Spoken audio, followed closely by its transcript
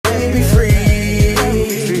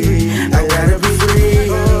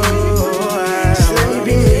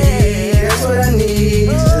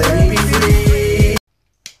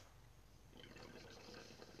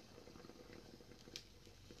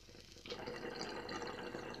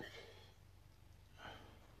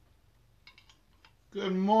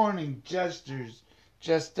Good morning, jesters,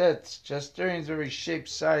 jestettes, jesterians of every shape,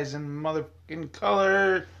 size, and motherfucking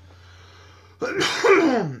color.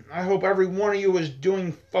 I hope every one of you is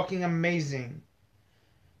doing fucking amazing.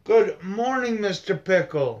 Good morning, Mr.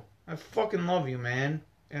 Pickle. I fucking love you, man.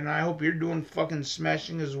 And I hope you're doing fucking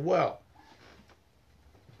smashing as well.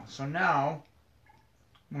 So now,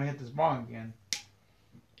 I'm gonna hit this bong again.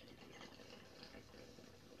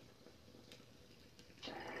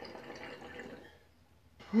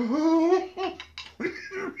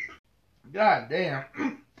 God damn.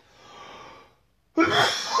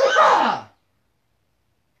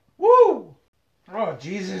 Woo! Oh,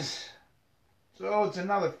 Jesus. So it's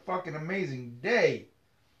another fucking amazing day.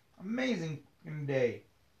 Amazing fucking day.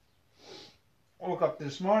 Woke up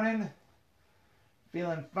this morning,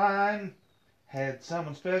 feeling fine. Had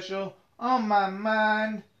someone special on my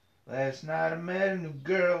mind. Last night I met a new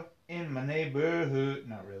girl in my neighborhood.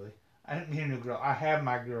 Not really. I didn't meet a new girl. I have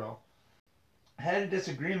my girl. I had a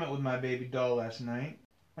disagreement with my baby doll last night.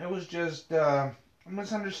 It was just a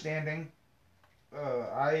misunderstanding.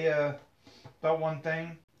 I thought one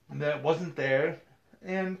thing that wasn't there,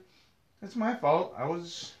 and it's my fault. I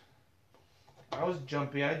was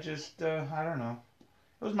jumpy. I don't know.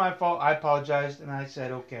 It was my fault. I apologized, and I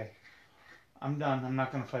said, okay, I'm done. I'm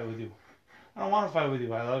not going to fight with you. I don't want to fight with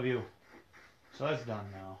you. I love you. So that's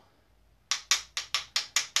done now.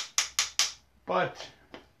 But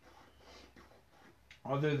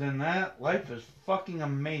other than that, life is fucking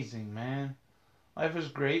amazing, man. Life is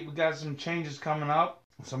great. We got some changes coming up.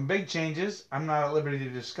 Some big changes. I'm not at liberty to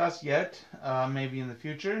discuss yet. Maybe in the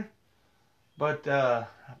future. But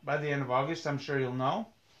by the end of August, I'm sure you'll know.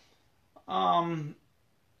 I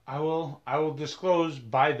will disclose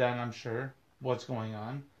by then, I'm sure, what's going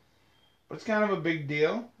on. But it's kind of a big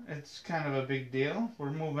deal.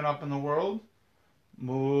 We're moving up in the world.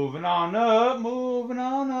 Moving on up, moving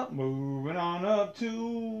on up, moving on up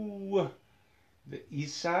to the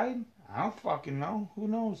east side. I don't fucking know. Who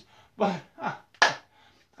knows? But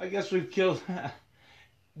I guess we've killed.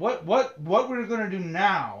 What we're gonna do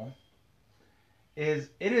now is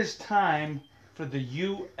it is time for the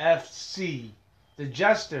UFC, the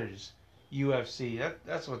Jesters UFC.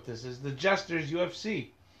 That's what this is. The Jesters UFC.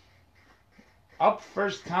 Up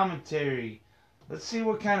first commentary. Let's see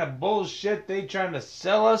what kind of bullshit they trying to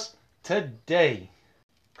sell us today.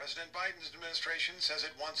 President Biden's administration says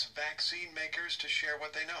it wants vaccine makers to share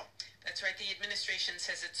what they know. That's right. The administration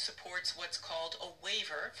says it supports what's called a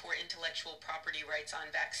waiver for intellectual property rights on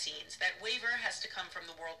vaccines. That waiver has to come from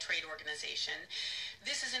the World Trade Organization.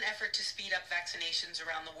 This is an effort to speed up vaccinations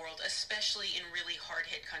around the world, especially in really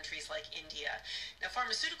hard-hit countries like India. Now,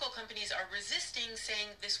 pharmaceutical companies are resisting,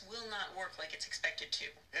 saying this will not work like it's expected to.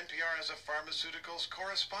 NPR has a pharmaceuticals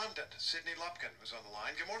correspondent, Sydney Lupkin, who's on the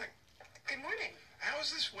line. Good morning. Good morning. How is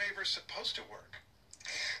this waiver supposed to work?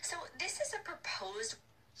 So this is a proposed...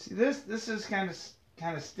 See, this is kind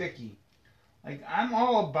of sticky. Like, I'm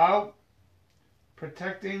all about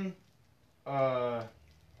protecting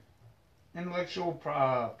intellectual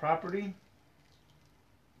property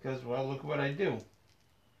because, well, look what I do.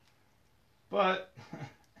 But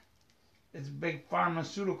it's big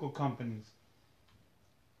pharmaceutical companies.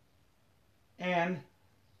 And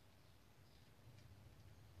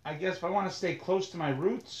I guess if I want to stay close to my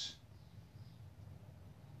roots,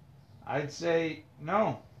 I'd say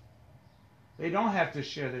no. They don't have to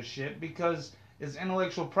share their shit because it's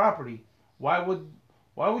intellectual property. Why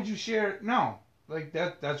would you share? No, like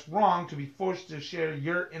that's wrong to be forced to share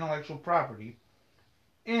your intellectual property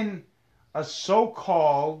in a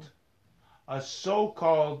so-called what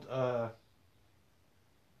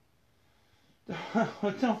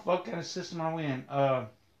the fuck kind of system are we in?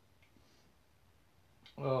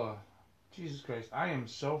 Oh, Jesus Christ, I am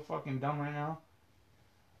so fucking dumb right now.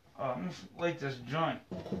 Let me light this joint.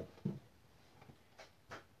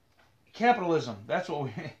 Capitalism. That's what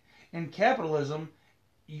we... In capitalism,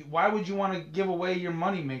 why would you want to give away your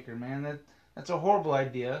moneymaker, man? That's a horrible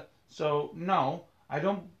idea. So, no, I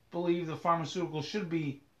don't believe the pharmaceuticals should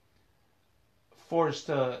be forced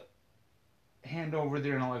to hand over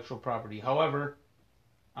their intellectual property. However,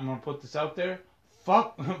 I'm going to put this out there.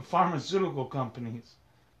 Fuck pharmaceutical companies.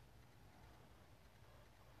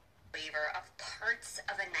 waiver of parts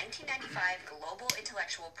of a 1995 global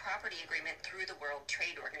intellectual property agreement through the World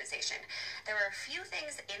Trade Organization. There are a few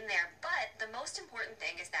things in there, but the most important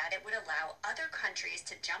thing is that it would allow other countries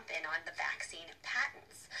to jump in on the vaccine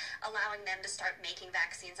patents, allowing them to start making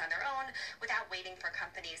vaccines on their own without waiting for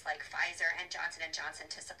companies like Pfizer and Johnson & Johnson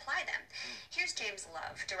to supply them. Here's James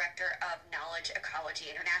Love, director of Knowledge Ecology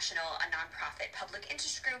International, a nonprofit public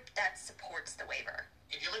interest group that supports the waiver.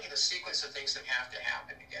 If you look at the sequence of things that have to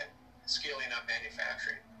happen to get scaling up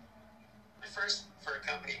manufacturing, the first for a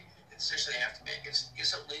company, the decision they have to make is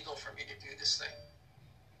it legal for me to do this thing?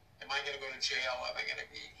 Am I going to go to jail? Am I going to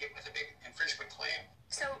be hit with a big infringement claim?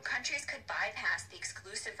 So countries could bypass the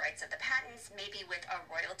exclusive rights of the patents, maybe with a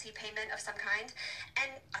royalty payment of some kind,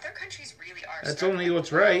 and other countries really are. That's only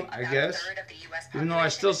what's right, I guess. Even though I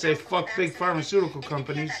still say fuck big pharmaceutical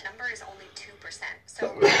companies. That number is only 2%,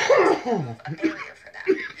 so a barrier for that.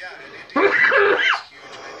 Yeah, and India has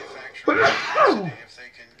huge manufacturing capacity if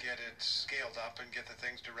they can get it scaled up and get the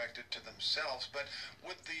things directed to themselves. But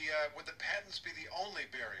would the patents be the only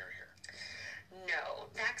barrier here? No,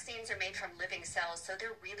 vaccines are made from living cells, so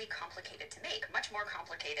they're really complicated to make, much more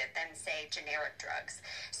complicated than, say, generic drugs.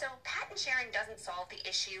 So patent sharing doesn't solve the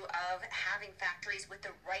issue of having factories with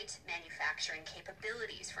the right manufacturing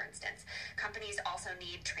capabilities, for instance. Companies also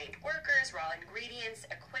need trained workers, raw ingredients,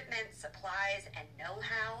 equipment, supplies, and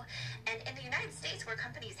know-how. And in the United States, where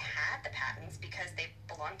companies had the patents because they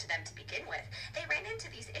belonged to them to begin with, they ran into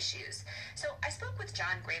these issues. So I spoke with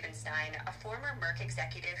John Gravenstein, a former Merck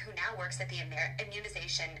executive who now works at the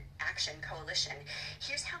Immunization Action Coalition.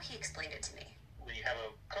 Here's how he explained it to me. When you have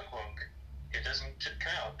a cookbook, it doesn't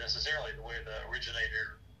come out necessarily the way the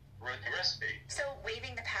originator wrote the recipe. So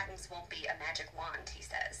waiving the patents won't be a magic wand, he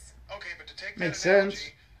says. Okay, but to take that Makes analogy,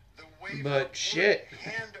 sense. the waiver But shit. would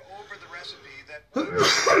hand over the recipe that barrier,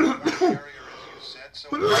 as you said, so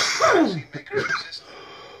vaccine makers resist them.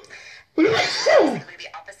 Basically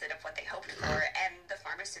the opposite of what they hoped for, and the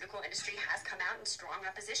pharmaceutical industry has come out in strong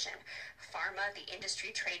opposition. Pharma, the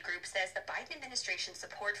industry trade group, says the Biden administration's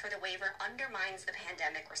support for the waiver undermines the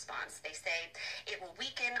pandemic response. They say it will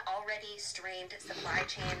weaken already strained supply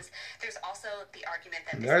chains. There's also the argument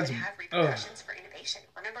that this could have repercussions for innovation.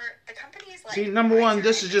 Remember, the companies like... See, number one,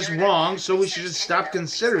 this is just wrong, so we should just stop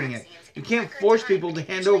considering it. You can't force people to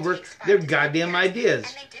hand over their goddamn ideas.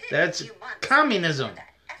 That's communism.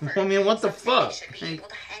 I mean, what the fuck?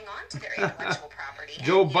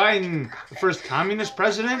 Joe Biden, the first communist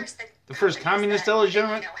president? The first communist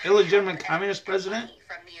illegitimate communist president?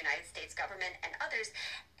 From the United States government and others.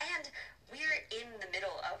 And we're in the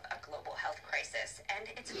middle of a global health crisis, and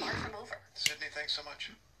it's far from over. Sydney, thanks so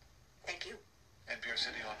much. Thank you. NPR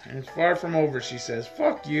City Hall. And it's far from over, she says.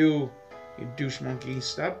 Fuck you, you douche monkey.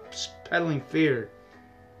 Stop peddling fear.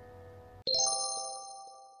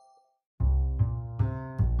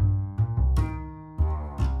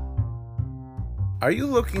 Are you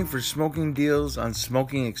looking for smoking deals on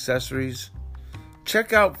smoking accessories?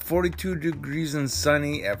 Check out 42 Degrees and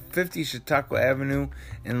Sunny at 50 Chautauqua Avenue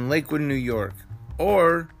in Lakewood, New York,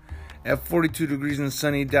 or at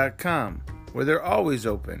 42degreesandsunny.com, where they're always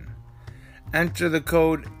open. Enter the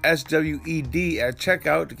code SWED at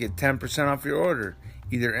checkout to get 10% off your order,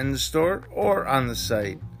 either in the store or on the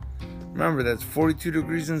site. Remember, that's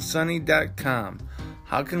 42degreesandsunny.com.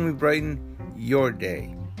 How can we brighten your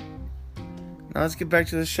day? Now let's get back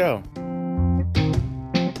to the show.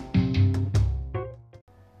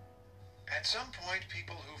 At some point,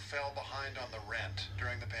 people who fell behind on the rent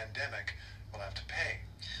during the pandemic will have to pay.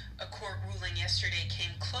 A court ruling yesterday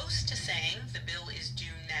came close to saying the bill is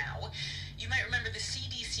due now. You might remember the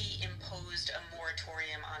CDC imposed a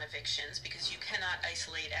moratorium on evictions because you cannot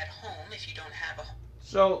isolate at home if you don't have a home.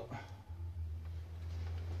 So,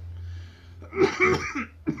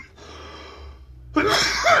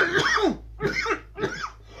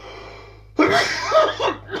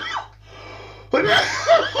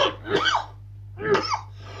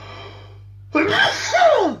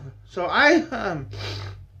 so I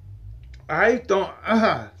don't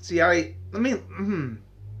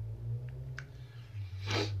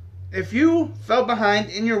if you fell behind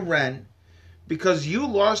in your rent because you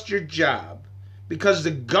lost your job because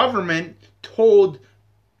the government told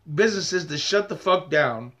businesses to shut the fuck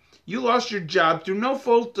down, you lost your job through no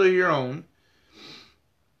fault of your own,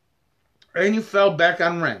 and you fell back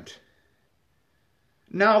on rent.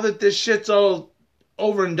 Now that this shit's all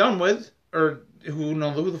over and done with, or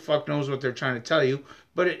who the fuck knows what they're trying to tell you,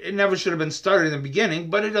 but it never should have been started in the beginning,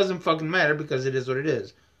 but it doesn't fucking matter because it is what it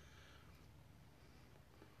is.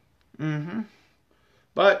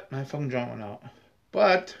 But, my fucking joint went out.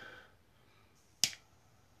 But,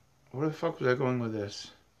 where the fuck was I going with this?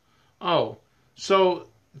 Oh, So,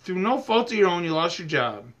 through no fault of your own, you lost your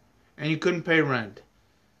job. And you couldn't pay rent.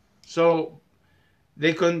 So,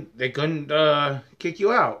 they couldn't kick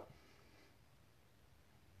you out.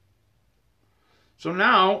 So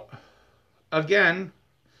now, again,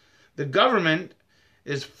 the government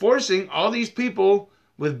is forcing all these people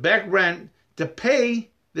with back rent to pay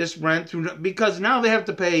this rent because now they have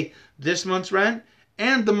to pay this month's rent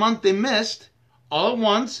and the month they missed all at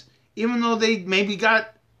once, even though they maybe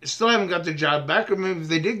still haven't got their job back, or maybe if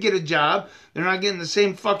they did get a job, they're not getting the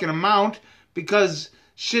same fucking amount because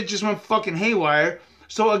shit just went fucking haywire.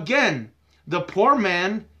 So again, the poor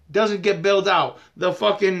man doesn't get bailed out.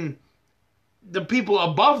 The people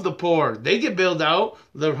above the poor, they get bailed out.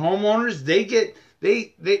 The homeowners,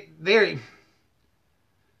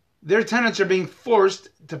 their tenants are being forced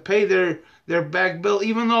to pay their back bill,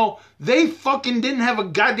 even though they fucking didn't have a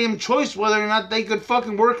goddamn choice whether or not they could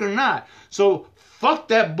fucking work or not. So fuck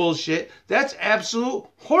that bullshit. That's absolute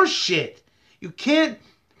horse shit. You can't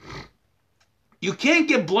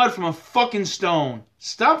get blood from a fucking stone.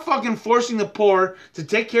 Stop fucking forcing the poor to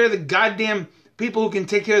take care of the goddamn people who can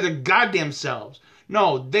take care of their goddamn selves.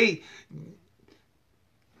 No, the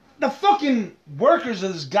fucking workers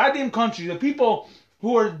of this goddamn country, the people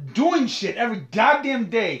who are doing shit every goddamn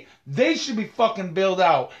day, they should be fucking bailed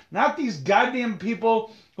out. Not these goddamn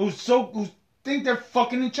people who think they're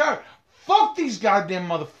fucking in charge. Fuck these goddamn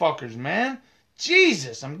motherfuckers, man.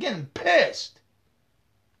 Jesus, I'm getting pissed.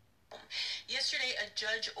 Yesterday, a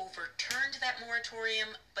judge overturned that moratorium,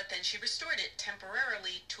 but then she restored it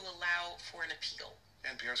temporarily to allow for an appeal.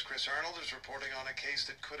 NPR's Chris Arnold is reporting on a case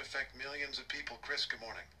that could affect millions of people. Chris, good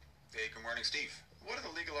morning. Hey, good morning, Steve. What are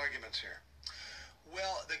the legal arguments here?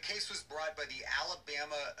 Well, the case was brought by the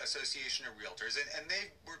Alabama Association of Realtors, and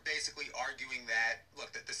they were basically arguing that,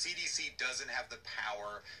 look, that the CDC doesn't have the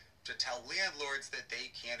power to tell landlords that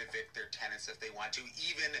they can't evict their tenants if they want to,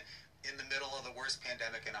 even in the middle of the worst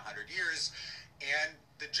pandemic in 100 years. And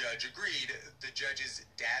the judge agreed. The judge is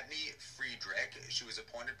Dabney Friedrich. She was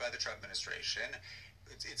appointed by the Trump administration.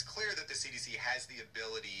 It's clear that the CDC has the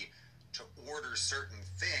ability to order certain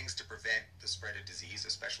things to prevent the spread of disease,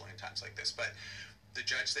 especially in times like this. But the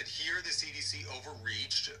judge said here the CDC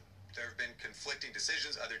overreached. There have been conflicting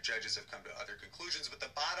decisions. Other judges have come to other conclusions. But the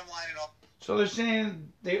bottom line in all... So they're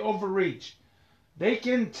saying they overreach. They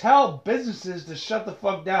can tell businesses to shut the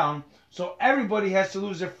fuck down, so everybody has to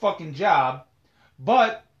lose their fucking job.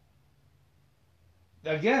 But,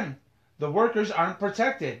 again, the workers aren't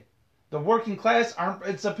protected. The working class aren't...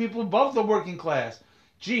 It's the people above the working class.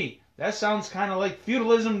 Gee, that sounds kind of like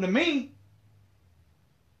feudalism to me.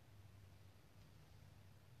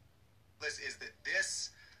 Is that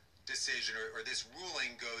this decision or this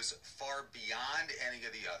ruling goes far beyond any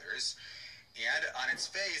of the others, and on its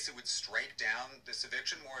face it would strike down this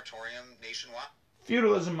eviction moratorium nationwide.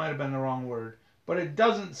 Feudalism might have been the wrong word, but it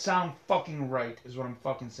doesn't sound fucking right, is what I'm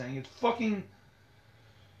fucking saying. It's fucking...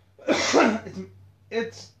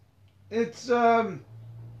 it's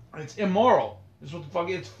immoral. Is what the fuck...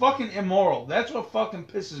 It's fucking immoral. That's what fucking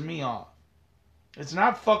pisses me off. It's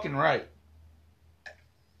not fucking right.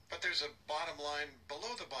 But there's a bottom line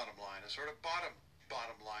below the bottom line, a sort of bottom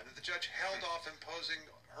line that the judge held off imposing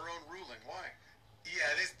her own ruling. Why? Yeah,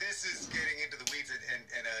 this is getting into the weeds,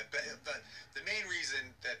 but the main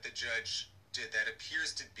reason that the judge did that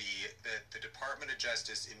appears to be that the Department of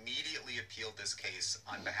Justice immediately appealed this case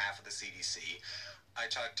on behalf of the CDC.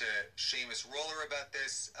 I talked to Seamus Roller about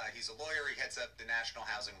this. He's a lawyer. He heads up the National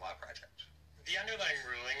Housing Law Project. The underlying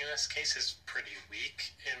ruling in this case is pretty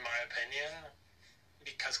weak, in my opinion,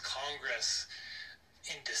 because Congress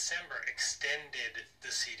in December extended the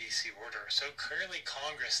CDC order. So clearly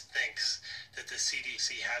Congress thinks that the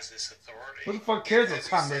CDC has this authority. Who the fuck cares what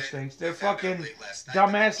Congress thinks? They're fucking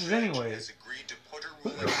dumbasses anyway. Has agreed to put a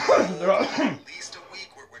ruling on at least a week.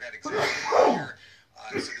 We're not exactly clear.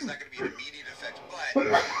 So there's not going to be an immediate effect. But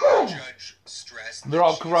the judge stressed they're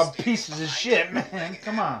all corrupt pieces of shit, man.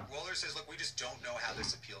 Come on. Roller says, look, we just don't know how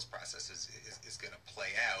this appeals process is going to play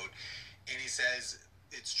out. And he says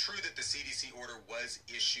it's true that the CDC order was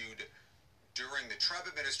issued during the Trump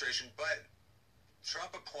administration, but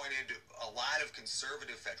Trump appointed a lot of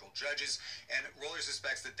conservative federal judges, and Roller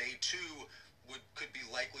suspects that they too could be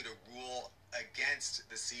likely to rule against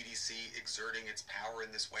the CDC exerting its power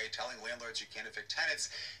in this way, telling landlords you can't evict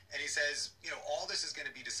tenants. And he says, all this is going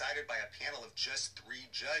to be decided by a panel of just 3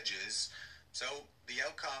 judges. So the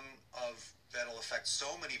outcome of that'll affect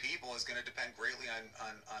so many people is going to depend greatly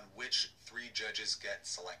on which 3 judges get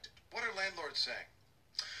selected. What are landlords saying?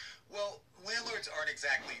 Well, landlords aren't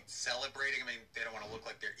exactly celebrating. I mean, they don't want to look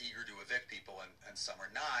like they're eager to evict people, and some are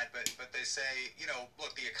not. But they say, you know,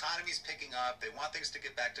 look, the economy's picking up. They want things to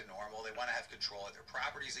get back to normal. They want to have control of their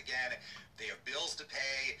properties again. They have bills to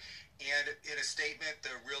pay. And in a statement,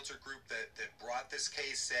 the realtor group that brought this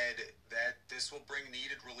case said that this will bring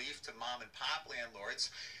needed relief to mom and pop landlords.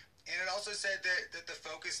 And it also said that the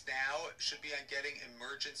focus now should be on getting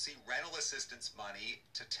emergency rental assistance money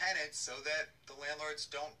to tenants so that the landlords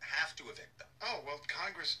don't have to evict them. Oh, well,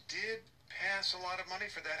 Congress did pass a lot of money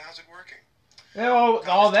for that. How's it working? Yeah,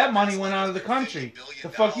 all that money went out of the country. The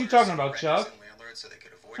fuck you talking about, Chuck? So they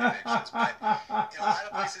could avoid evictions. But in a lot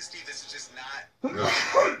of places, Steve, this is just not the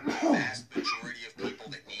vast majority of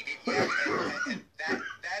people that need it yet. And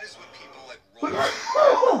that is what people like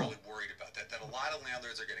really worried about. That a lot of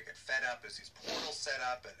landlords are going to get fed up as these portals set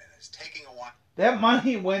up and it's taking a while. That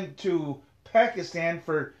money went to Pakistan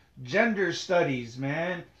for gender studies,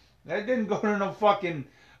 man. That didn't go to no fucking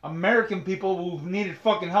American people who needed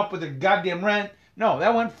fucking help with their goddamn rent. No,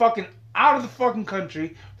 that went fucking out of the fucking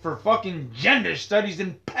country for fucking gender studies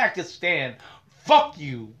in Pakistan. Fuck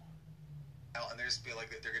you. And they just feel like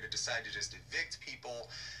they're going to decide to just evict people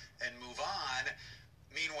and move on.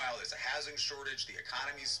 Meanwhile, there's a housing shortage. The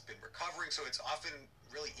economy's been recovering, so it's often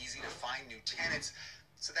really easy to find new tenants.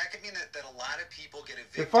 So that could mean that a lot of people get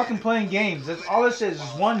evicted. They're fucking playing games. That's all this is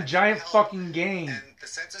one giant fucking game. And the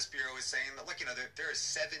Census Bureau is saying that, look, you know, there are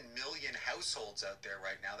 7 million households out there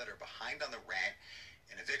right now that are behind on the rent.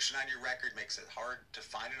 An eviction on your record makes it hard to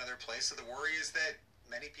find another place. So the worry is that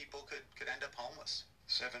many people could end up homeless.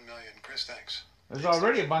 7 million. Chris, thanks. There's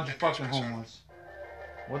already a bunch of fucking homeless.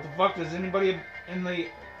 What the fuck does anybody in the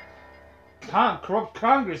corrupt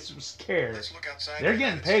Congress care? Let's look outside. They're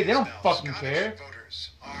getting paid. They don't fucking care.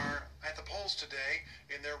 Voters are at the polls today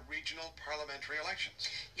in their regional parliamentary elections.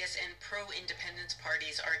 Yes, and pro-independence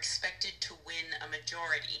parties are expected to win a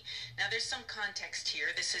majority. Now, there's some context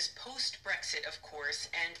here. This is post-Brexit, of course,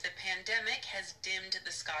 and the pandemic has dimmed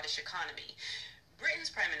the Scottish economy.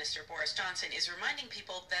 Britain's Prime Minister Boris Johnson is reminding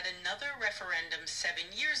people that another referendum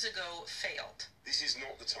 7 years ago failed. This is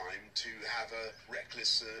not the time to have a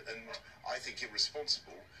reckless and, I think,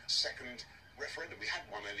 irresponsible second referendum. We had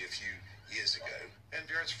one only a few years ago.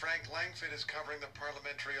 NPR's Frank Langford is covering the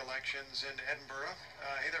parliamentary elections in Edinburgh.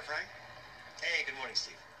 Hey there, Frank. Hey, good morning,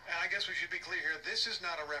 Steve. And I guess we should be clear here, this is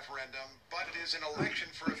not a referendum, but it is an election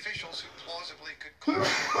for officials who plausibly could close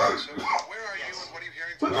it. So where are you and what are you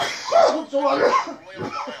hearing from the Royal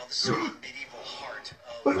Mile, this is the medieval heart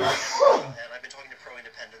of Edinburgh, and I've been talking to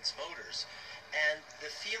pro-independence voters, and the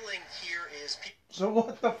feeling here is people... So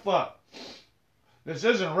what the fuck? This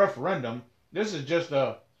isn't a referendum. This is just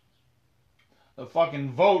a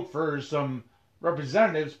fucking vote for some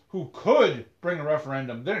representatives who could bring a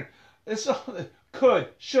referendum. It's could,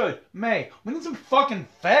 should, may. We need some fucking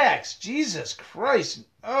facts. Jesus Christ.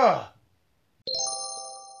 Ugh.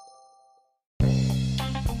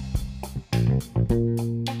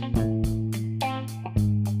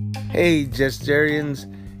 Hey,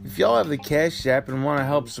 Jesterians. If y'all have the Cash App and want to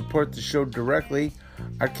help support the show directly,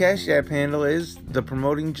 our Cash App handle is The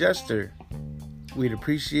Promoting Jester. We'd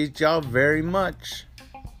appreciate y'all very much.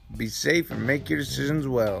 Be safe and make your decisions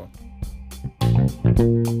well.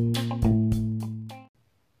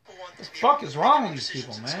 What the fuck is wrong with these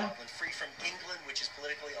people, man? Scotland, free from England, which is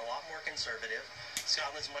politically a lot more conservative.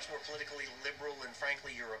 Scotland's much more politically liberal and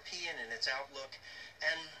frankly European in its outlook.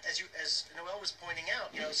 And as Noel was pointing out,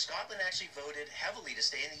 you know, Scotland actually voted heavily to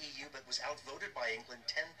stay in the EU, but was outvoted by England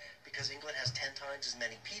because England has 10 times as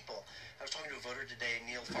many people. I was talking to a voter today,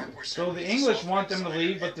 Neil Farquhar. So the English want them to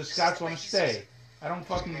leave, but the Scots want to stay. I don't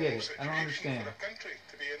fucking get it. I don't understand. For a country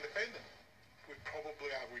to be independent, we probably,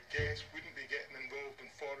 I would guess, wouldn't be getting involved in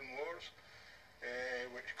foreign wars,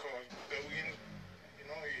 which cause billions. You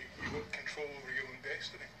know, you want control over your own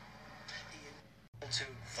destiny. To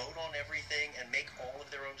vote on everything and make all of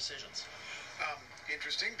their own decisions.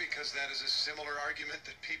 Interesting, because that is a similar argument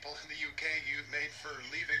that people in the UK made for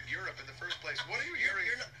leaving Europe in the first place. What are you hearing?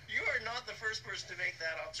 You are not the first person to make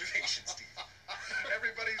that observation, Steve.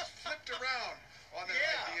 Everybody's flipped around on the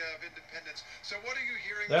idea of independence. So what are you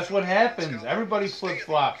hearing? That's what happens. Everybody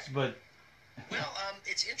flip-flops, but... Well,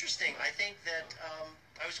 it's interesting. I think that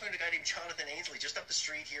I was talking to a guy named Jonathan Ainsley just up the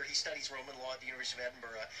street here. He studies Roman law at the University of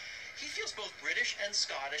Edinburgh. He feels both British and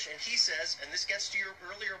Scottish, and he says, and this gets to your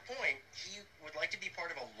earlier point, he would like to be part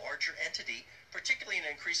of a larger entity, particularly in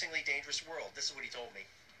an increasingly dangerous world. This is what he told me.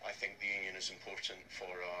 I think the union is important for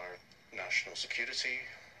our national security.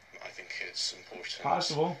 I think it's important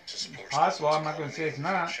Possible. to support Possible. I'm Scotland's not going to say it's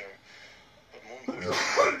economy in the not. future. But more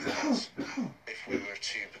important if we were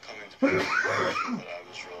to become independent, that I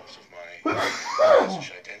was robbed of my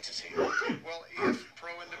British identity. Well, if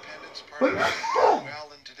pro-independence party does well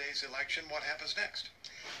in today's election, what happens next?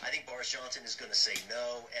 I think Boris Johnson is going to say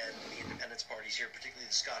no, and the independence parties here, particularly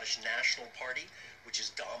the Scottish National Party, which is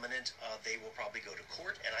dominant, they will probably go to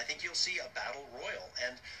court, and I think you'll see a battle royal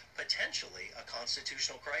and potentially a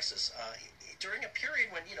constitutional crisis during a period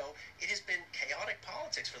when, you know, it has been chaotic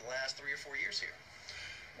politics for the last 3 or 4 years here.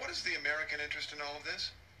 What is the American interest in all of this?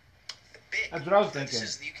 Big. That's what I was thinking.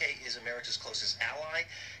 The UK is America's closest ally.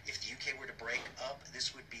 If the UK were to break up,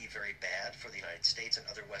 this would be very bad for the United States and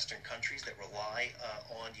other Western countries that rely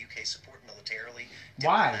on UK support militarily,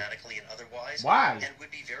 diplomatically, and otherwise. Why? And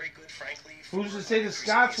would be very good, frankly. Who's to say the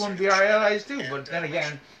Scots wouldn't be our allies too? But then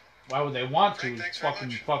again, why would they want to? Thanks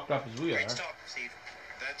Fucking fucked up as we are. Great talk, Steve.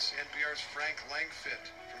 That's NPR's Frank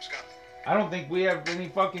Langfitt from Scotland. I don't think we have any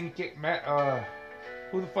fucking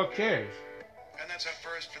who the fuck cares? And that's up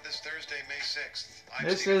first for this Thursday, May 6th.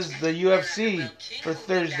 This is the UFC for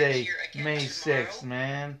Thursday, May 6th,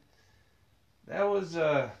 man. That was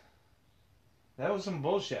some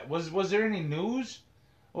bullshit. Was there any news?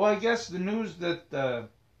 Well, I guess the news that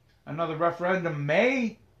another referendum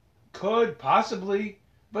could possibly,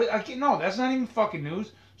 but no, that's not even fucking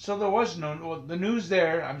news. So there was the news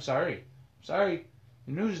there. I'm sorry. The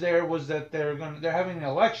news there was that they're having an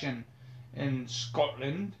election in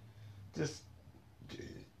Scotland. Just,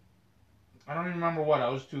 I don't even remember what. I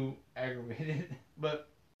was too aggravated. But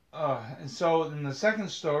and so then the second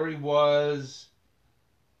story was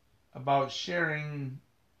about sharing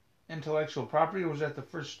intellectual property, or was that the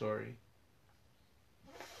first story?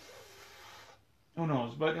 Who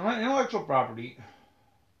knows? But intellectual property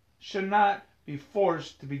should not be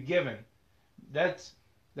forced to be given. That's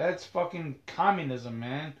fucking communism,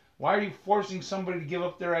 man. Why are you forcing somebody to give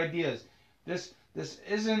up their ideas? This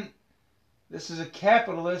is a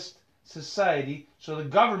capitalist society, so the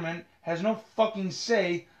government has no fucking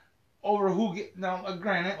say over who get. Now,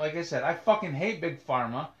 granted, like I said, I fucking hate Big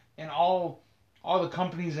Pharma and all the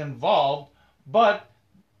companies involved, but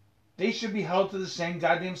they should be held to the same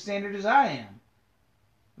goddamn standard as I am.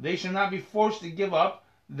 They should not be forced to give up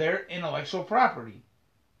their intellectual property.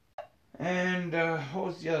 And what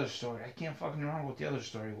was the other story? I can't fucking remember what the other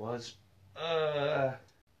story was. It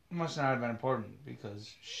must not have been important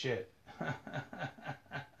because shit.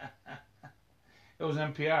 It was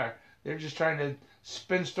NPR. They're just trying to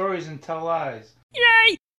spin stories and tell lies.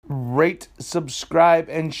 Yay! Rate, subscribe,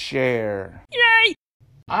 and share. Yay!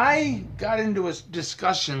 I got into a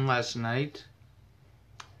discussion last night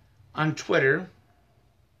on Twitter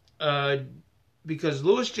because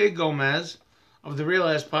Louis J. Gomez of the Real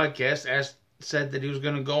Ass Podcast said that he was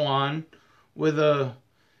going to go on with it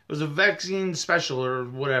was a vaccine special or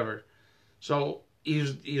whatever. So he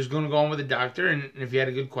was going to go on with a doctor, and if you had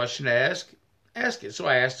a good question to ask it. So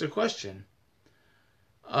I asked a question.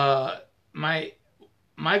 My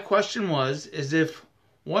question is if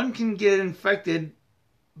one can get infected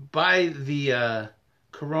by the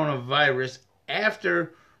coronavirus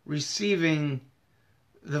after receiving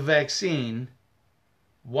the vaccine,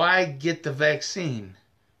 why get the vaccine?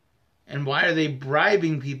 And why are they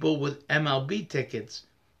bribing people with MLB tickets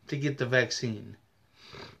to get the vaccine?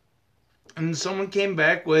 And someone came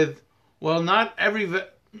back with, well,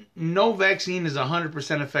 no vaccine is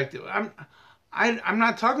 100% effective. I'm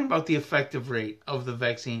not talking about the effective rate of the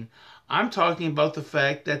vaccine. I'm talking about the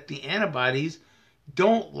fact that the antibodies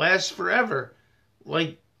don't last forever,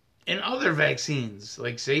 like in other vaccines,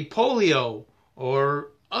 like say polio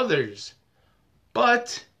or others.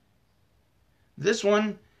 But this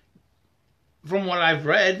one, from what I've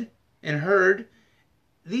read and heard,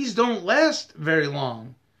 these don't last very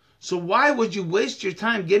long. So why would you waste your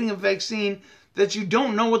time getting a vaccine that you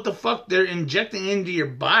don't know what the fuck they're injecting into your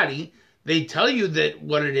body? They tell you that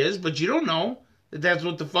what it is, but you don't know that that's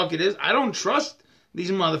what the fuck it is. I don't trust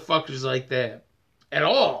these motherfuckers like that at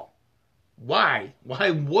all. Why?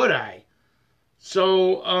 Why would I?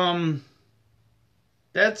 So,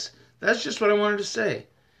 that's just what I wanted to say.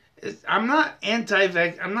 I'm not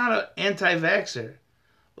I'm not an anti-vaxxer.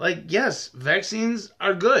 Like, yes, vaccines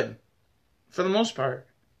are good for the most part.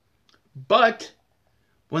 But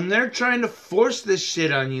when they're trying to force this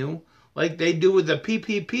shit on you, like they do with the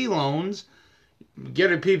PPP loans,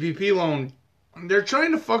 get a PPP loan, they're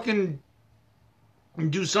trying to fucking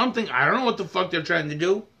do something. I don't know what the fuck they're trying to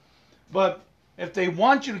do. But if they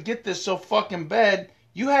want you to get this so fucking bad,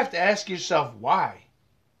 you have to ask yourself why.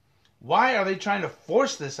 Why are they trying to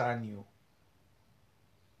force this on you?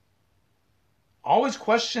 Always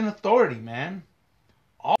question authority, man.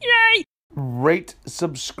 Yay! rate,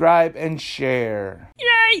 subscribe, and share.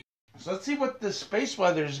 Yay! So let's see what the space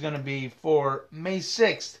weather is going to be for May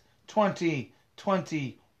 6th,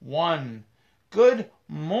 2021. Good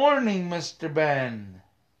morning, Mr. Ben.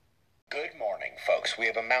 Good morning, folks. We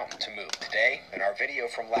have a mountain to move today, and our video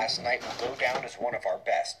from last night will go down as one of our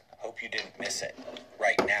best. Hope you didn't miss it.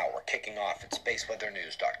 Right now, we're kicking off at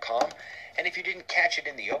spaceweathernews.com, and if you didn't catch it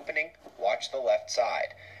in the opening, watch the left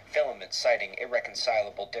side. Filaments citing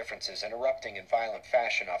irreconcilable differences and erupting in violent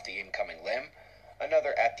fashion off the incoming limb.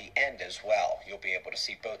 Another at the end as well. You'll be able to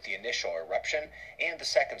see both the initial eruption and the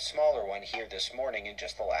second smaller one here this morning in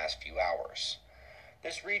just the last few hours.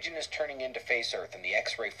 This region is turning into face Earth, and the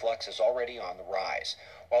X-ray flux is already on the rise.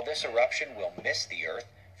 While this eruption will miss the Earth,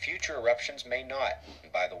 future eruptions may not.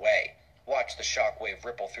 And by the way, watch the shockwave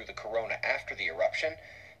ripple through the corona after the eruption.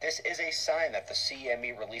 This is a sign that the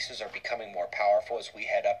CME releases are becoming more powerful as we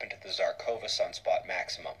head up into the Zarkova sunspot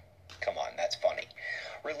maximum. Come on, that's funny.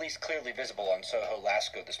 Release clearly visible on Soho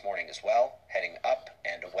Lascaux this morning as well, heading up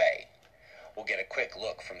and away. We'll get a quick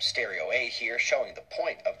look from Stereo A here, showing the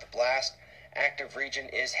point of the blast. Active region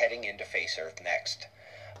is heading into face Earth next.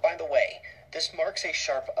 By the way, this marks a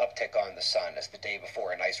sharp uptick on the sun as the day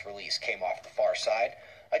before an ice release came off the far side.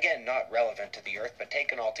 Again, not relevant to the Earth, but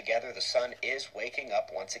taken all together, the sun is waking up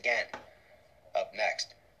once again. Up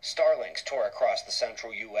next, Starlinks tore across the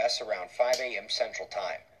central U.S. around 5 a.m. Central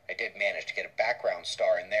Time. I did manage to get a background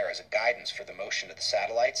star in there as a guidance for the motion of the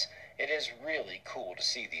satellites. It is really cool to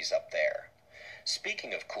see these up there.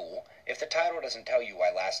 Speaking of cool, if the title doesn't tell you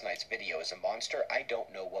why last night's video is a monster, I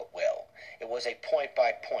don't know what will. It was a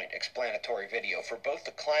point-by-point explanatory video for both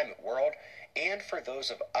the climate world and for those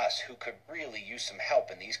of us who could really use some help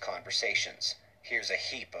in these conversations. Here's a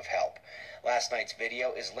heap of help. Last night's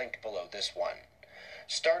video is linked below this one.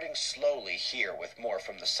 Starting slowly here with more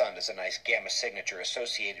from the sun as a nice gamma signature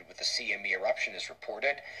associated with the CME eruption is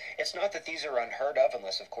reported. It's not that these are unheard of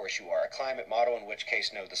unless of course you are a climate model, in which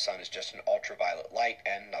case no, the sun is just an ultraviolet light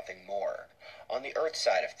and nothing more. On the Earth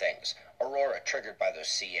side of things, aurora triggered by those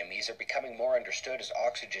CMEs are becoming more understood as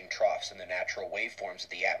oxygen troughs in the natural waveforms of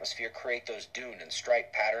the atmosphere create those dune and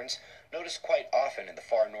stripe patterns noticed quite often in the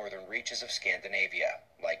far northern reaches of Scandinavia,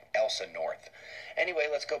 like Elsa North. Anyway,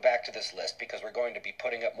 let's go back to this list because we're going to be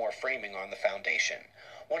putting up more framing on the foundation.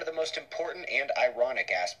 One of the most important and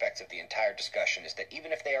ironic aspects of the entire discussion is that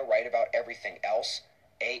even if they are right about everything else,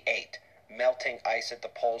 A8, melting ice at the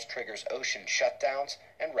poles triggers ocean shutdowns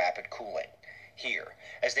and rapid cooling. Here,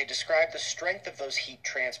 as they describe the strength of those heat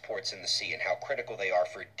transports in the sea and how critical they are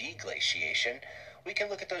for deglaciation, we can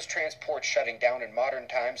look at those transports shutting down in modern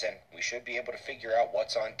times, and we should be able to figure out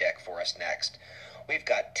what's on deck for us next. We've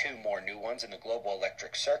got two more new ones in the global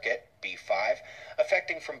electric circuit, B5,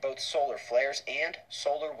 affecting from both solar flares and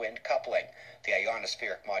solar wind coupling. The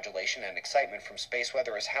ionospheric modulation and excitement from space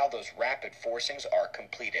weather is how those rapid forcings are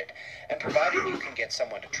completed. And provided you can get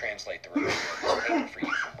someone to translate the remainder of this paper for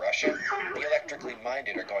you from Russia, the electrically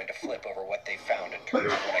minded are going to flip over what they found in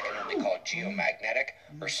terms of what I can only call geomagnetic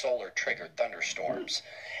or solar-triggered thunderstorms.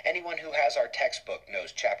 Anyone who has our textbook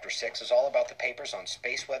knows Chapter 6 is all about the papers on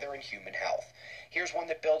space weather and human health. Here's one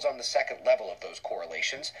that builds on the second level of those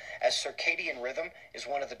correlations, as circadian rhythm is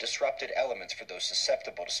one of the disrupted elements for those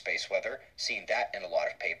susceptible to space weather, seen that in a lot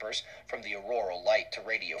of papers, from the auroral light to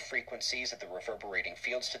radio frequencies of the reverberating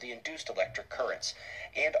fields to the induced electric currents,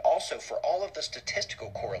 and also for all of the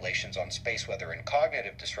statistical correlations on space weather and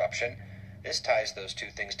cognitive disruption. This ties those two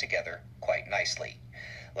things together quite nicely.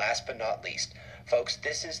 Last but not least, folks,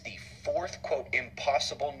 this is the fourth, quote,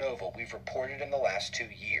 impossible nova we've reported in the last 2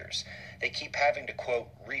 years. They keep having to, quote,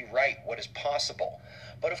 rewrite what is possible.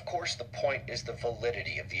 But of course the point is the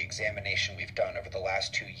validity of the examination we've done over the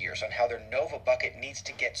last 2 years on how their nova bucket needs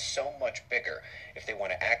to get so much bigger if they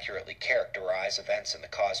want to accurately characterize events in the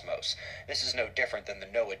cosmos. This is no different than the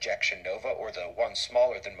no ejection nova, or the one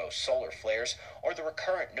smaller than most solar flares, or the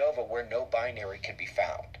recurrent nova where no binary can be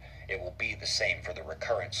found. It will be the same for the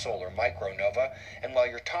recurrent solar micronova, and while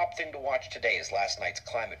your top thing to watch today is last night's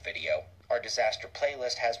climate video, our disaster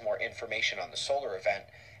playlist has more information on the solar event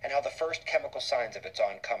and how the first chemical signs of its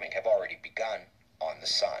oncoming have already begun on the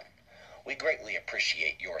sun. We greatly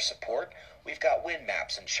appreciate your support. We've got wind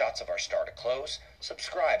maps and shots of our star to close.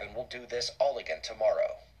 Subscribe and we'll do this all again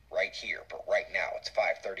tomorrow, right here, but right now it's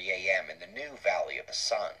 5:30 a.m. in the new Valley of the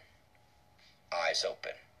Sun. Eyes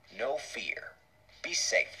open, no fear. Be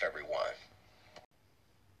safe, everyone.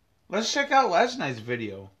 Let's check out last night's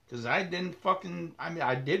video, because I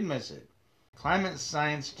did miss it. Climate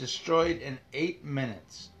science destroyed in 8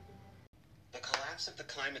 minutes. The collapse of the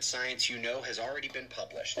climate science you know has already been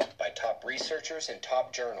published by top researchers in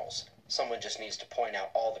top journals. Someone just needs to point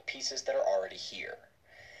out all the pieces that are already here.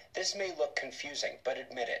 This may look confusing, but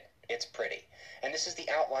admit it, it's pretty. And this is the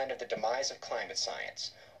outline of the demise of climate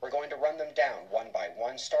science. We're going to run them down one by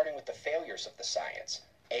one, starting with the failures of the science.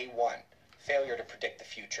 A1, failure to predict the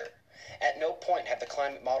future. At no point have the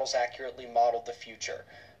climate models accurately modeled the future.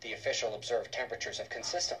 The official observed temperatures have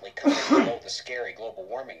consistently come in below the scary global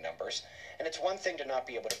warming numbers, and it's one thing to not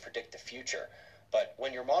be able to predict the future, but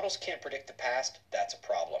when your models can't predict the past, that's a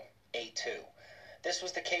problem. A2. This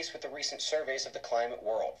was the case with the recent surveys of the climate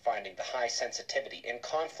world, finding the high sensitivity in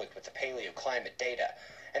conflict with the paleoclimate data.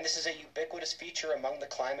 And this is a ubiquitous feature among the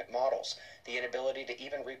climate models, the inability to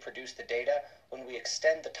even reproduce the data when we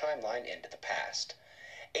extend the timeline into the past.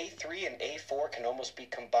 A3 and A4 can almost be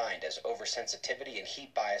combined, as oversensitivity and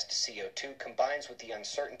heat bias to CO2 combines with the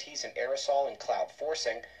uncertainties in aerosol and cloud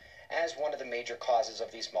forcing as one of the major causes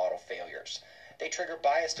of these model failures. They trigger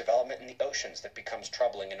bias development in the oceans that becomes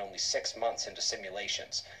troubling in only 6 months into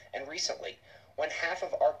simulations. And recently, when half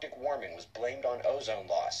of Arctic warming was blamed on ozone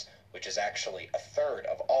loss, which is actually a third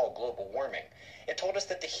of all global warming, it told us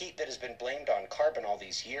that the heat that has been blamed on carbon all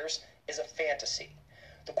these years is a fantasy.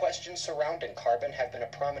 The questions surrounding carbon have been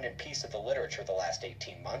a prominent piece of the literature the last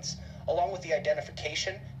 18 months, along with the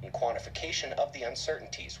identification and quantification of the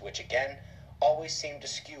uncertainties, which again, always seem to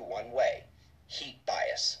skew one way: heat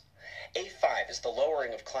bias. A5 is the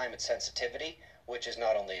lowering of climate sensitivity, which is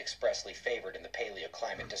not only expressly favored in the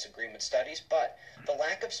paleoclimate disagreement studies, but the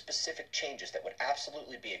lack of specific changes that would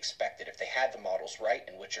absolutely be expected if they had the models right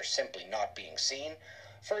and which are simply not being seen,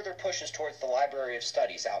 further pushes towards the library of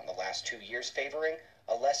studies out in the last 2 years favoring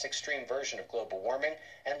a less extreme version of global warming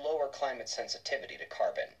and lower climate sensitivity to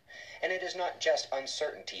carbon. And it is not just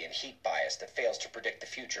uncertainty and heat bias that fails to predict the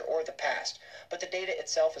future or the past, but the data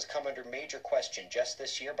itself has come under major question just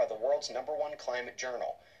this year by the world's #1 climate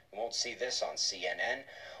journal. We won't see this on CNN.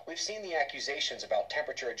 We've seen the accusations about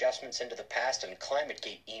temperature adjustments into the past and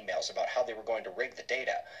ClimateGate emails about how they were going to rig the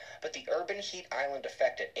data. But the urban heat island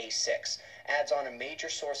effect at A6 adds on a major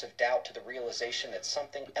source of doubt to the realization that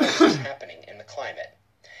something else is happening in the climate.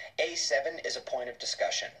 A7 is a point of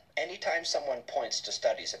discussion. Anytime someone points to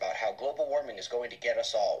studies about how global warming is going to get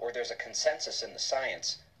us all, or there's a consensus in the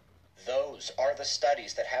science, those are the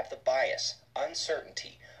studies that have the bias,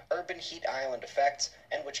 uncertainty, urban heat island effects,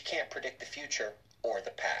 and which can't predict the future or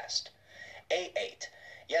the past. A8.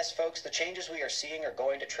 Yes, folks, the changes we are seeing are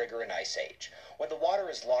going to trigger an ice age. When the water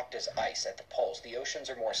is locked as ice at the poles, the oceans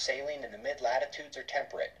are more saline and the mid-latitudes are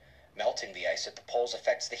temperate. Melting the ice at the poles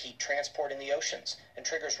affects the heat transport in the oceans and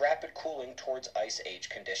triggers rapid cooling towards ice age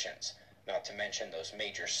conditions, not to mention those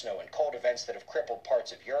major snow and cold events that have crippled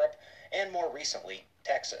parts of Europe and, more recently,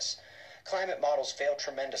 Texas. Climate models fail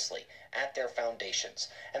tremendously at their foundations,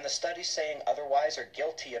 and the studies saying otherwise are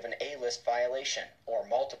guilty of an A-list violation, or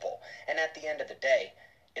multiple, and at the end of the day,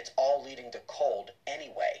 it's all leading to cold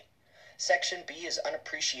anyway. Section B is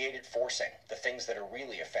unappreciated forcing, the things that are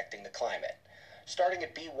really affecting the climate. Starting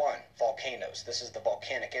at B1, volcanoes. This is the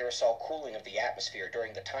volcanic aerosol cooling of the atmosphere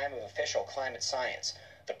during the time of official climate science.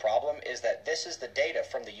 The problem is that this is the data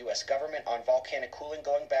from the U.S. government on volcanic cooling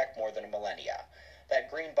going back more than a millennia. That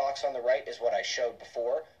green box on the right is what I showed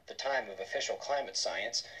before, the time of official climate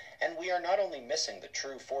science, and we are not only missing the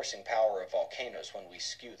true forcing power of volcanoes when we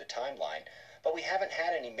skew the timeline, but we haven't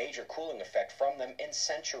had any major cooling effect from them in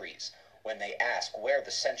centuries. When they ask where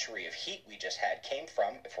the century of heat we just had came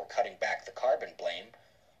from, if we're cutting back the carbon blame,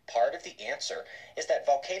 part of the answer is that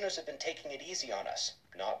volcanoes have been taking it easy on us,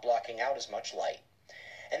 not blocking out as much light.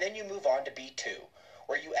 And then you move on to B2,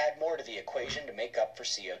 where you add more to the equation to make up for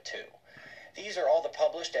CO2. These are all the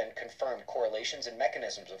published and confirmed correlations and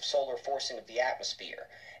mechanisms of solar forcing of the atmosphere.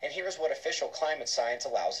 And here's what official climate science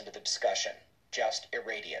allows into the discussion: just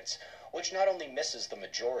irradiance, which not only misses the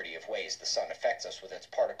majority of ways the sun affects us with its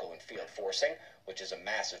particle and field forcing, which is a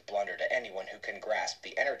massive blunder to anyone who can grasp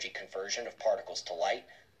the energy conversion of particles to light,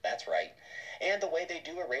 that's right, and the way they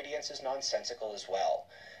do irradiance is nonsensical as well.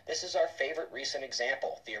 This is our favorite recent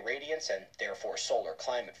example, the irradiance and therefore solar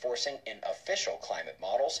climate forcing in official climate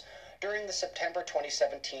models during the September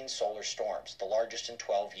 2017 solar storms, the largest in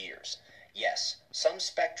 12 years. Yes, some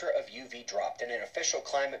spectra of UV dropped, and in official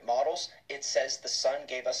climate models, it says the sun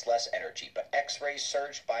gave us less energy, but X-rays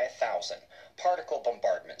surged by 1,000. Particle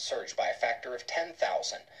bombardment surged by a factor of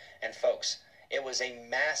 10,000. And folks, it was a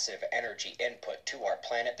massive energy input to our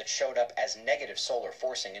planet that showed up as negative solar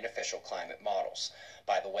forcing in official climate models.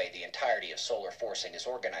 By the way, the entirety of solar forcing is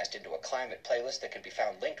organized into a climate playlist that can be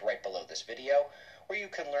found linked right below this video, where you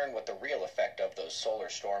can learn what the real effect of those solar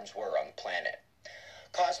storms were on the planet.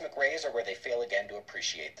 Cosmic rays are where they fail again to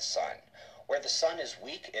appreciate the sun. Where the sun is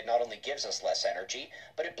weak, it not only gives us less energy,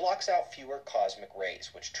 but it blocks out fewer cosmic rays,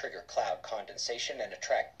 which trigger cloud condensation and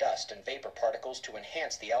attract dust and vapor particles to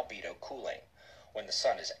enhance the albedo cooling. When the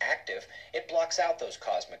sun is active, it blocks out those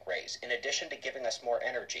cosmic rays, in addition to giving us more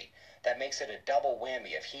energy. That makes it a double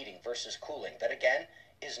whammy of heating versus cooling that, again,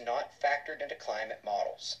 is not factored into climate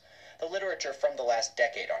models. The literature from the last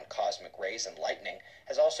decade on cosmic rays and lightning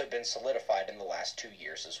has also been solidified in the last 2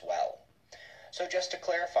 years as well. So just to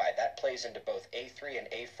clarify, that plays into both A3 and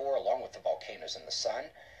A4 along with the volcanoes in the sun.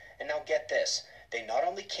 And now get this, they not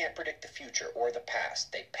only can't predict the future or the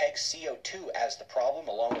past, they peg CO2 as the problem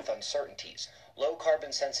along with uncertainties. Low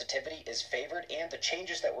carbon sensitivity is favored, and the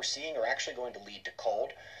changes that we're seeing are actually going to lead to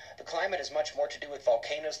cold. The climate has much more to do with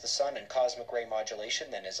volcanoes, the sun, and cosmic ray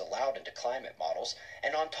modulation than is allowed into climate models.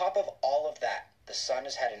 And on top of all of that, the sun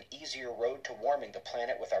has had an easier road to warming the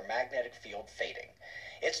planet with our magnetic field fading.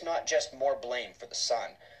 It's not just more blame for the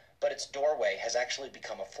sun, but its doorway has actually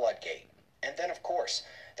become a floodgate. And then, of course,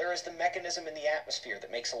 there is the mechanism in the atmosphere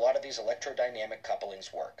that makes a lot of these electrodynamic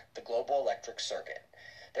couplings work, the global electric circuit.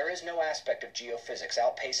 There is no aspect of geophysics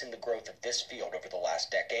outpacing the growth of this field over the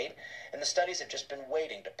last decade, and the studies have just been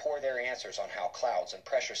waiting to pour their answers on how clouds and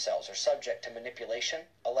pressure cells are subject to manipulation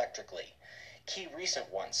electrically. Key recent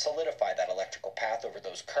ones solidify that electrical path over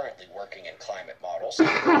those currently working in climate models. They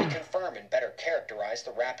confirm and better characterize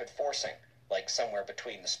the rapid forcing, like somewhere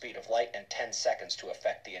between the speed of light and 10 seconds to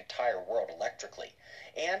affect the entire world electrically.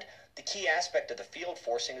 And the key aspect of the field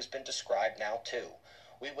forcing has been described now too.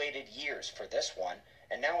 We waited years for this one,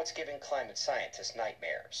 and now it's giving climate scientists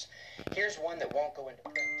nightmares. Here's one that won't go into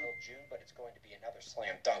print until June, but it's going to be another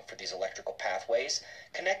slam dunk for these electrical pathways,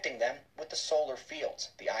 connecting them with the solar fields,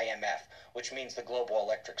 the IMF, which means the global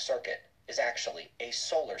electric circuit is actually a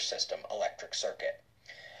solar system electric circuit.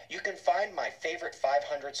 You can find my favorite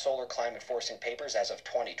 500 solar climate forcing papers as of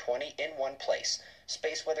 2020 in one place,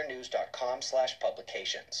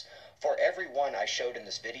 spaceweathernews.com/publications. For every one I showed in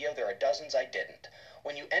this video, there are dozens I didn't.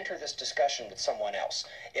 When you enter this discussion with someone else,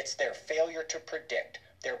 it's their failure to predict,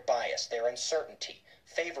 their bias, their uncertainty,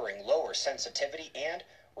 favoring lower sensitivity, and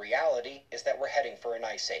reality is that we're heading for an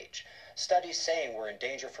ice age. Studies saying we're in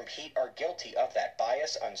danger from heat are guilty of that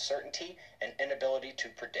bias, uncertainty, and inability to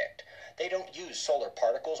predict. They don't use solar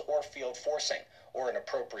particles or field forcing, or an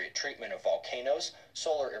appropriate treatment of volcanoes,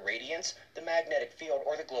 solar irradiance, the magnetic field,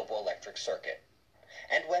 or the global electric circuit.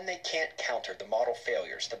 And when they can't counter the model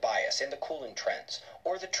failures, the bias, and the cooling trends,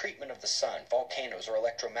 or the treatment of the sun, volcanoes, or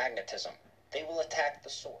electromagnetism, they will attack the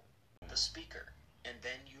source, the speaker, and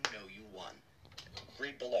then you know you won.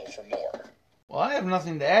 Read below for more. Well, I have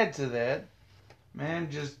nothing to add to that. Man,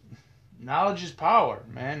 just knowledge is power,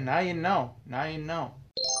 man. Now you know. Now you know.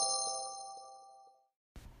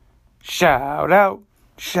 Shout out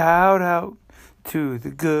to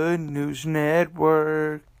the Good News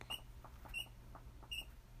Network.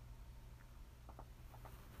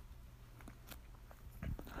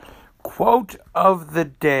 Quote of the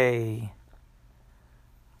day.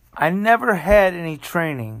 I never had any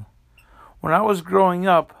training. When I was growing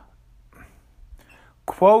up,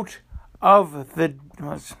 quote of the...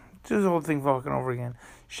 Just the whole thing fucking over again.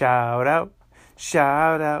 Shout out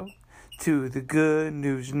to the Good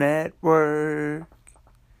News Network.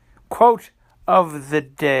 Quote of the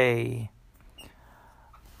day.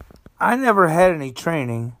 I never had any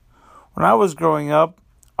training. When I was growing up,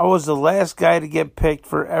 I was the last guy to get picked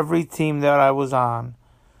for every team that I was on.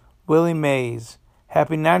 Willie Mays.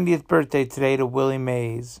 Happy 90th birthday today to Willie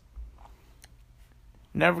Mays.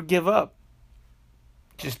 Never give up.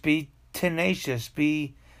 Just be tenacious.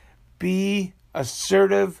 Be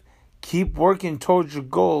assertive. Keep working towards your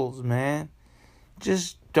goals, man.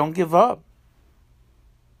 Just don't give up.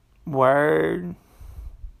 Word.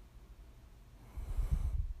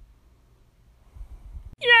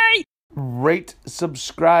 Yay! Rate,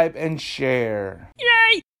 subscribe, and share.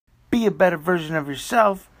 Yay! Be a better version of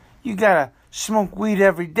yourself. You gotta smoke weed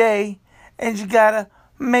every day. And you gotta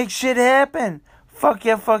make shit happen. Fuck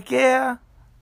yeah, fuck yeah.